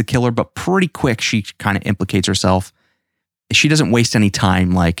away she's the killer, but pretty quick she kind of implicates herself. She doesn't waste any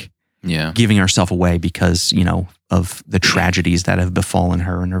time giving herself away because, of the tragedies that have befallen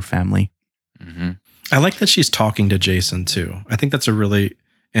her and her family. Mm-hmm. I like that she's talking to Jason too. I think that's a really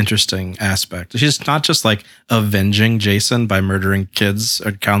interesting aspect. She's not just like avenging Jason by murdering kids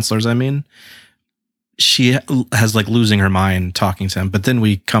or counselors. I mean, she has like losing her mind talking to him, but then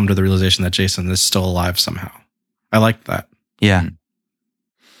we come to the realization that Jason is still alive somehow. I like that. Yeah.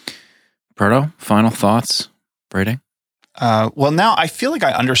 Proto, final thoughts? Brady? Well, now I feel like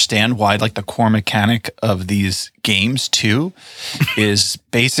I understand why like the core mechanic of these games too is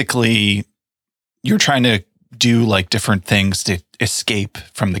basically you're trying to do like different things to escape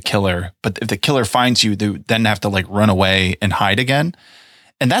from the killer. But if the killer finds you, they then have to like run away and hide again.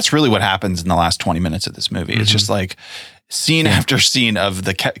 And that's really what happens in the last 20 minutes of this movie. It's just like scene after scene of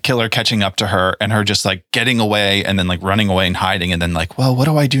the killer catching up to her and her just like getting away and then like running away and hiding. And then like, well, what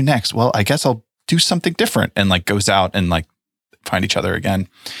do I do next? Well, I guess I'll do something different, and like goes out and like find each other again.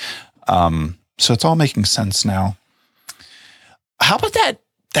 So it's all making sense now. How about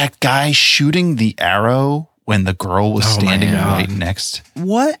that guy shooting the arrow when the girl was standing right next?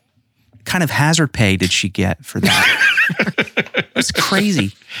 What kind of hazard pay did she get for that? It's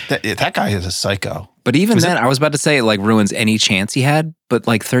crazy. That guy is a psycho. But even then, I was about to say it like ruins any chance he had. But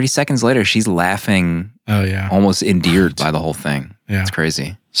like 30 seconds later, she's laughing. Oh yeah, almost endeared by the whole thing. Yeah, it's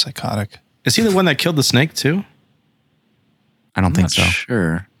crazy. Psychotic. Is he the one that killed the snake too? I don't think so.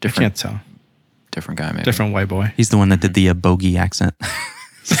 Sure, different. I can't tell. Different guy, maybe. Different white boy. He's the one that did the bogey accent.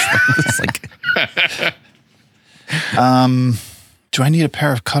 It's like, do I need a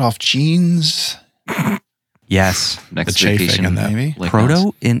pair of cutoff jeans? Yes. Next the vacation, in that. Maybe. Like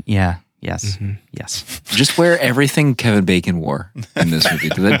Proto in yes. Yes. Just wear everything Kevin Bacon wore in this movie.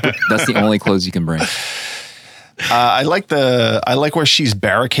 That's the only clothes you can bring. I like where she's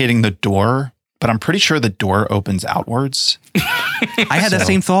barricading the door, but I'm pretty sure the door opens outwards. I had that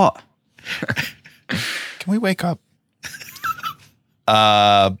same thought. Can we wake up?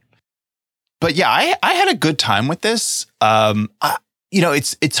 But yeah, I had a good time with this.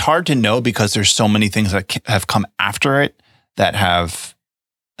 It's hard to know because there's so many things that have come after it that have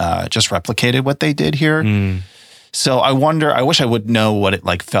just replicated what they did here. So I wish I would know what it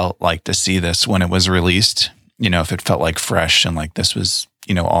like felt like to see this when it was released. If it felt like fresh and like this was,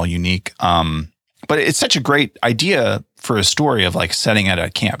 all unique. But it's such a great idea for a story of like setting at a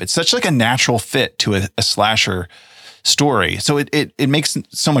camp. It's such like a natural fit to a slasher story. So it makes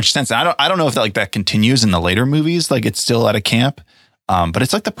so much sense. I don't know if that continues in the later movies. Like it's still at a camp, but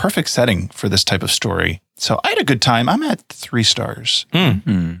it's like the perfect setting for this type of story. So I had a good time. I'm at 3 stars.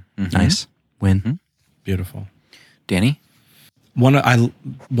 Nice win. Beautiful. Danny? One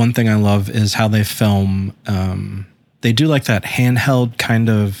thing I love is how they film. They do like that handheld kind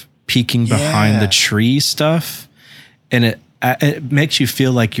of peeking behind the tree stuff, and it makes you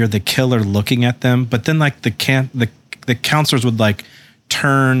feel like you're the killer looking at them. But then like the counselors would like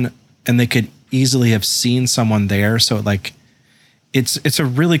turn, and they could easily have seen someone there. So like it's a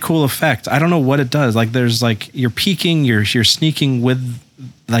really cool effect. I don't know what it does. Like there's like you're peeking, you're sneaking with,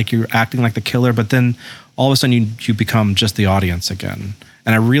 like you're acting like the killer, but then all of a sudden you become just the audience again.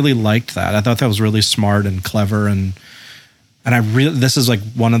 And I really liked that. I thought that was really smart and clever, and this is like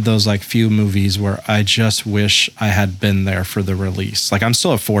one of those like few movies where I just wish I had been there for the release. Like I'm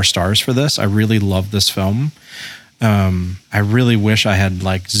still at 4 stars for this. I really love this film. I really wish I had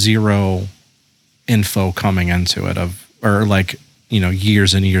like zero info coming into it or like,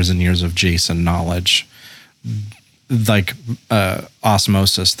 years and years and years of Jason knowledge, like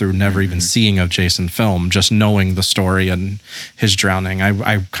osmosis through never even seeing a Jason film, just knowing the story and his drowning.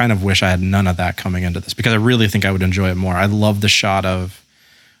 I kind of wish I had none of that coming into this, because I really think I would enjoy it more. I love the shot of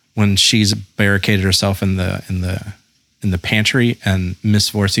when she's barricaded herself in the pantry, and Miss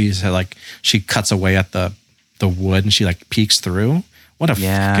Voorhees like she cuts away at the wood and she like peeks through. What a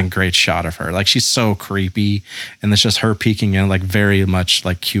fucking great shot of her. Like she's so creepy, and it's just her peeking in, like very much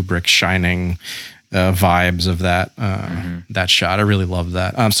like Kubrick Shining vibes of that that shot. I really love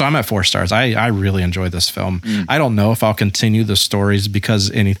that. So I'm at 4 stars. I really enjoy this film. I don't know if I'll continue the stories, because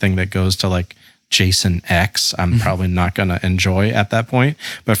anything that goes to like Jason X, I'm probably not going to enjoy at that point.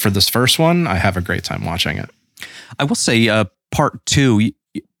 But for this first one, I have a great time watching it. I will say, part two.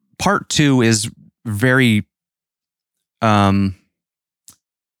 Part two is very the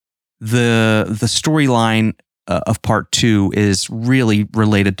storyline of part two is really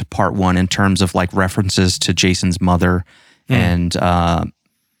related to part one in terms of like references to Jason's mother and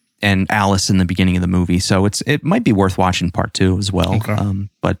Alice in the beginning of the movie. So it might be worth watching part two as well. Okay.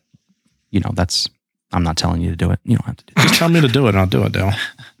 But I'm not telling you to do it. You don't have to do it. Just tell me to do it and I'll do it, Dale.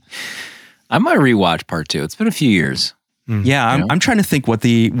 I might rewatch part two. It's been a few years. Yeah, I'm trying to think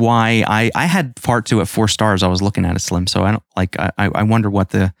why I had part two at 4 stars. I was looking at it, Slim. So I don't like. I wonder what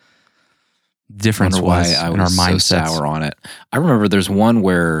the difference was I in our was so mindsets. sour on it. I remember there's one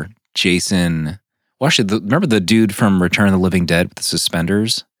where Jason. Well, actually, remember the dude from Return of the Living Dead with the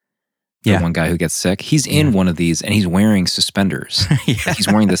suspenders? The one guy who gets sick. He's in one of these, and he's wearing suspenders. Yeah. He's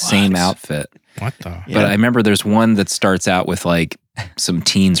wearing the same outfit. What the? But I remember there's one that starts out with like some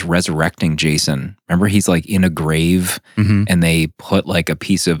teens resurrecting Jason. Remember he's like in a grave and they put like a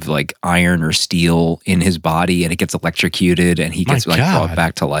piece of like iron or steel in his body and it gets electrocuted and he gets brought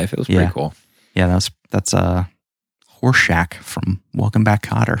back to life. It was pretty cool. Yeah, that's Horseshack from Welcome Back,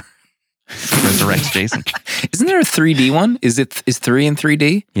 Kotter. Resurrects Jason. Isn't there a 3D one? Is 3 in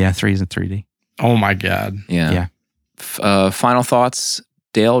 3D? Yeah, 3 is in 3D. Oh my God. Yeah. Final thoughts,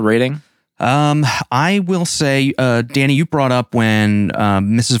 Dale, rating? I will say, Danny, you brought up when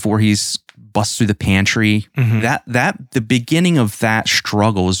Mrs. Voorhees busts through the pantry. That the beginning of that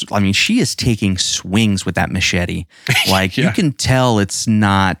struggle is, I mean, she is taking swings with that machete. Like you can tell it's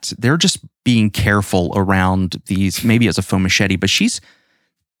not, they're just being careful around these, maybe as a foam machete, but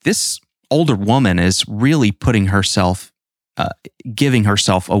this older woman is really putting herself, giving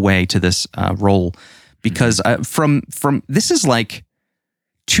herself away to this role because from this is like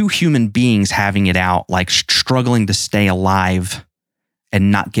two human beings having it out, like struggling to stay alive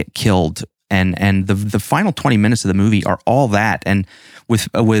and not get killed. And the final 20 minutes of the movie are all that. And with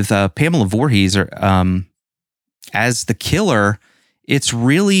Pamela Voorhees as the killer, it's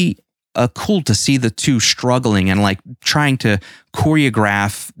really cool to see the two struggling and like trying to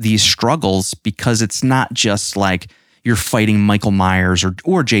choreograph these struggles because it's not just like you're fighting Michael Myers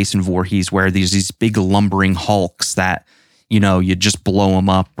or Jason Voorhees where there's these big lumbering hulks that, you just blow them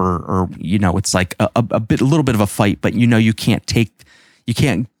up or it's like a little bit of a fight, but you can't take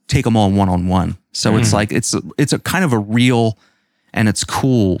them all one-on-one. So it's like, it's a kind of a real, and it's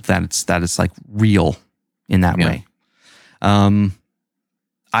cool that it's like real in that way.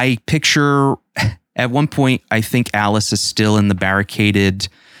 I picture at one point, I think Alice is still in the barricaded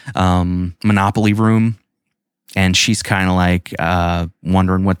Monopoly room. And she's kind of like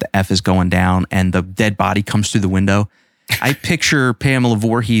wondering what the F is going down. And the dead body comes through the window. I picture Pamela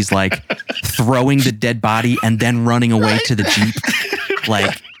Voorhees like throwing the dead body and then running away to the Jeep.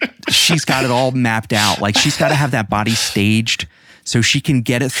 Like she's got it all mapped out. Like she's got to have that body staged so she can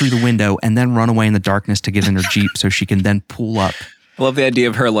get it through the window and then run away in the darkness to get in her Jeep so she can then pull up. I love the idea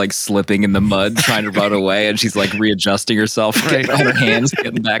of her like slipping in the mud trying to run away and she's like readjusting herself, getting on her hands,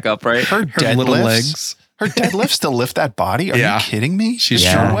 getting back up, right? Her little legs. Her deadlifts to lift that body? Are you kidding me? She's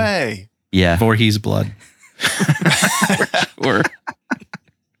no way. Yeah. Voorhees blood. Or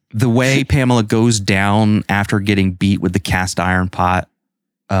the way Pamela goes down after getting beat with the cast iron pot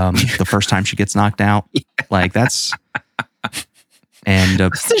the first time she gets knocked out. Like that's and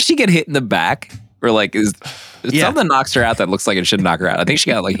doesn't she get hit in the back? Or like something knocks her out that looks like it should knock her out. I think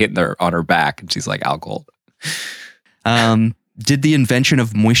she got like hit on her back and she's like out cold. Did the invention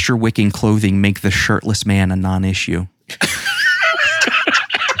of moisture wicking clothing make the shirtless man a non-issue?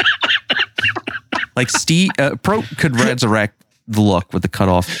 Like Steve Pro could resurrect the look with the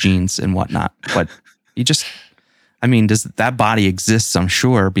cutoff jeans and whatnot, but does that body exists? I'm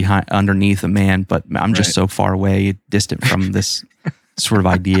sure underneath a man, but I'm just so far away, distant from this sort of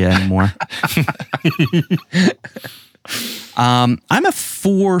idea anymore. I'm at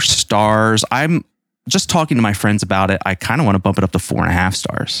 4 stars. I'm just talking to my friends about it. I kind of want to bump it up to 4.5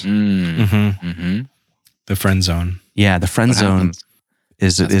 stars. The friend zone. Yeah, the friend zone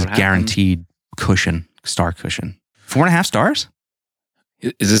is guaranteed star cushion. 4.5 stars?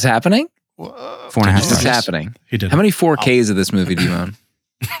 Is this happening? 4.5 Is stars. this happening? He did. How many 4Ks of this movie do you own?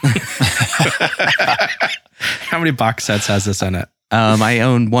 How many box sets has this in it? I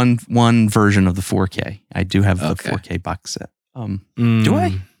own one version of the 4K. I do have the 4K box set. Do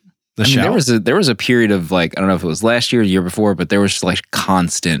I? There was a period of like, I don't know if it was last year or the year before, but there was just like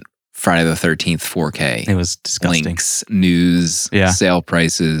constant Friday the 13th 4K. It was disgusting. Links, news, sale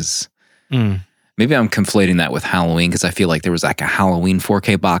prices. Maybe I'm conflating that with Halloween because I feel like there was like a Halloween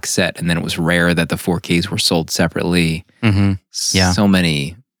 4K box set and then it was rare that the 4Ks were sold separately. Yeah. So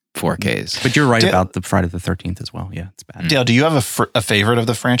many 4Ks. But you're right Dale- about the Friday the 13th as well. Yeah, it's bad. Dale, do you have a favorite of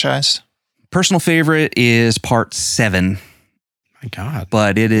the franchise? Personal favorite is part 7, My God.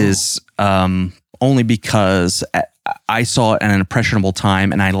 but it is only because I saw it at an impressionable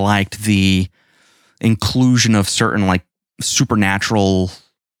time and I liked the inclusion of certain like supernatural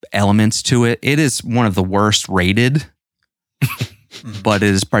elements to it. It is one of the worst rated, but it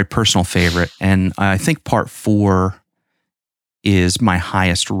is my personal favorite. And I think part 4 is my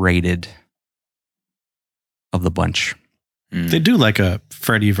highest rated of the bunch. They do like a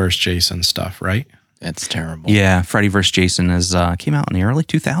Freddy versus Jason stuff, right? That's terrible. Yeah, Freddy vs. Jason came out in the early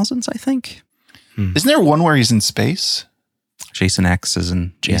 2000s, I think. Isn't there one where he's in space? Jason X is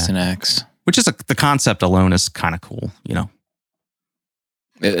in Jason X. which is the concept alone is kind of cool, you know.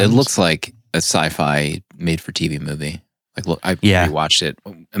 It looks like a sci-fi made-for-TV movie. Like, look, I watched it.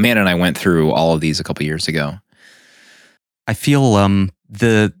 Amanda and I went through all of these a couple years ago. I feel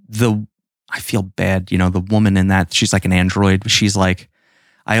I feel bad, you know, the woman in that, she's like an android. She's like,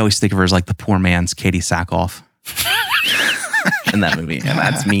 I always think of her as like the poor man's Katie Sackhoff in that movie. And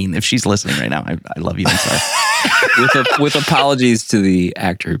that's mean. If she's listening right now, I love you. I'm sorry. with apologies to the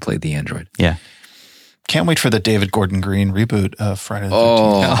actor who played the android. Yeah. Can't wait for the David Gordon Green reboot of Friday the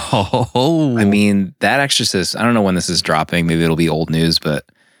 13th. Oh, I mean, that Exorcist, I don't know when this is dropping. Maybe it'll be old news, but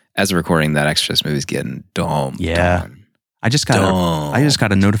as of recording, that Exorcist movie's getting dumb. Yeah. I just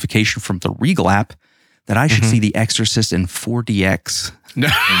got a notification from the Regal app that I should see The Exorcist in 4DX. No.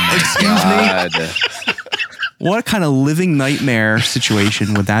 Excuse me. What kind of living nightmare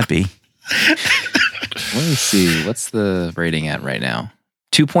situation would that be? Let me see. What's the rating at right now?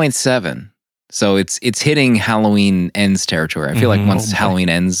 2.7. So it's hitting Halloween Ends territory. I feel like once Halloween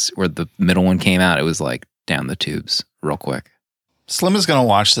Ends, where the middle one came out, it was like down the tubes real quick. Slim is going to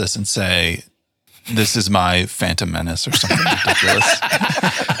watch this and say, this is my Phantom Menace or something ridiculous.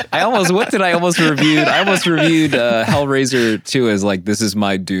 I almost reviewed Hellraiser 2 as like, this is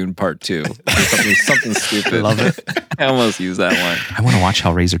my Dune Part 2. Something stupid. I love it. I almost used that one. I want to watch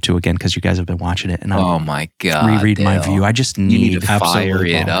Hellraiser 2 again because you guys have been watching it, and Oh my God. reread my Dale. view. I just You need need to fire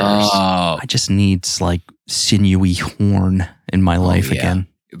it up. I just need like sinewy horn in my life yeah. again.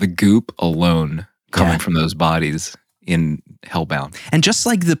 The goop alone coming Yeah. from those bodies in Hellbound. And just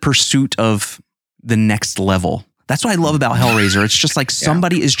like the pursuit of the next level. That's what I love about Hellraiser. It's just like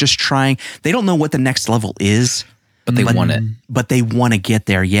somebody is just trying. They don't know what the next level is, But they want it. But they want to get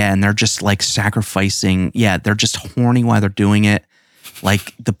there. Yeah. And they're just like sacrificing. Yeah. They're just horny while they're doing it.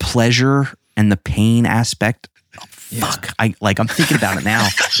 Like the pleasure and the pain aspect. Oh, fuck. I'm thinking about it now.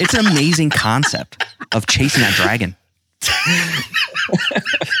 It's an amazing concept of chasing that dragon.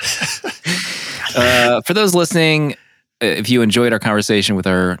 For those listening, if you enjoyed our conversation with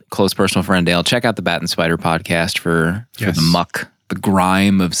our close personal friend Dale, check out the Bat and Spider podcast for the muck, the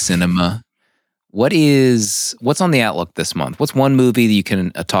grime of cinema. What's on the outlook this month? What's one movie that you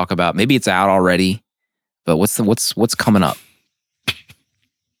can talk about? Maybe it's out already, but what's coming up?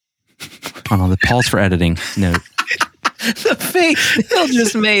 Oh, the pause for editing note. The face Dale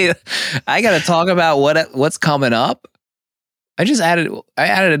just made. I got to talk about what's coming up. I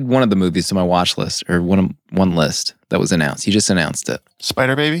added one of the movies to my watch list, or one list that was announced. You just announced it.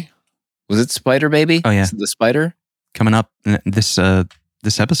 Spider Baby? Was it Spider Baby? Oh, yeah. Is it the spider? Coming up this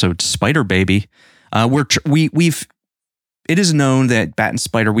episode, Spider Baby. It is known that Bat and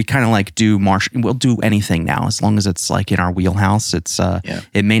Spider, we kind of like we'll do anything now as long as it's like in our wheelhouse.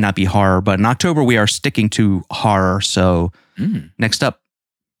 It may not be horror, but in October we are sticking to horror. So next up,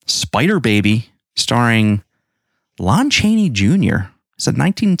 Spider Baby, starring Lon Chaney Jr. It's a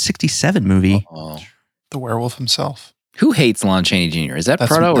 1967 movie. Oh. The werewolf himself. Who hates Lon Chaney Jr.? Is that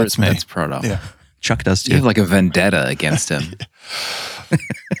That's- Proto or that's me. that's Proto? Yeah. Chuck does You too. have like a vendetta against him.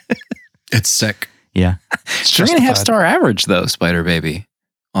 It's sick. Yeah. 3.5 star average though, Spider Baby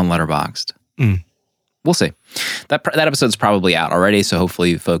on Letterboxd. We'll see. That episode's probably out already, so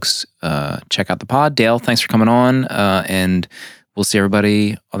hopefully folks check out the pod. Dale, thanks for coming on, and we'll see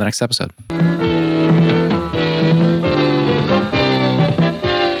everybody on the next episode.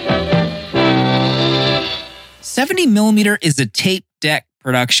 70mm is a tape deck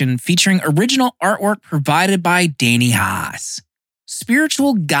production featuring original artwork provided by Danny Haas.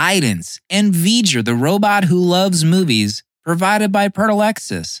 Spiritual guidance and V'ger, the robot who loves movies, provided by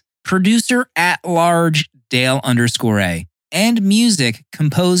Pertalexis. Producer at large Dale_A. And music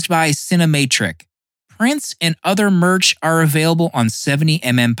composed by Cinematric. Prints and other merch are available on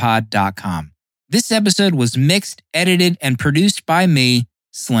 70mmpod.com. This episode was mixed, edited, and produced by me,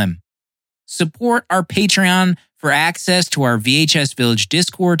 Slim. Support our Patreon for access to our VHS Village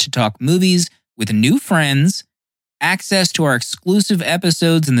Discord to talk movies with new friends, access to our exclusive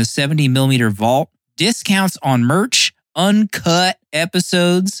episodes in the 70mm vault, discounts on merch, uncut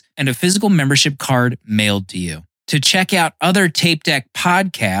episodes, and a physical membership card mailed to you. To check out other Tape Deck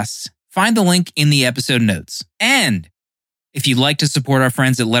podcasts, find the link in the episode notes. And if you'd like to support our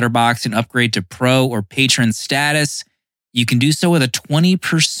friends at Letterboxd and upgrade to pro or patron status, you can do so with a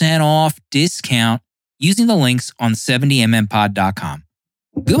 20% off discount using the links on 70mmpod.com.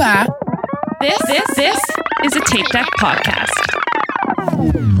 Goodbye. This is a Tape Deck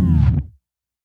podcast.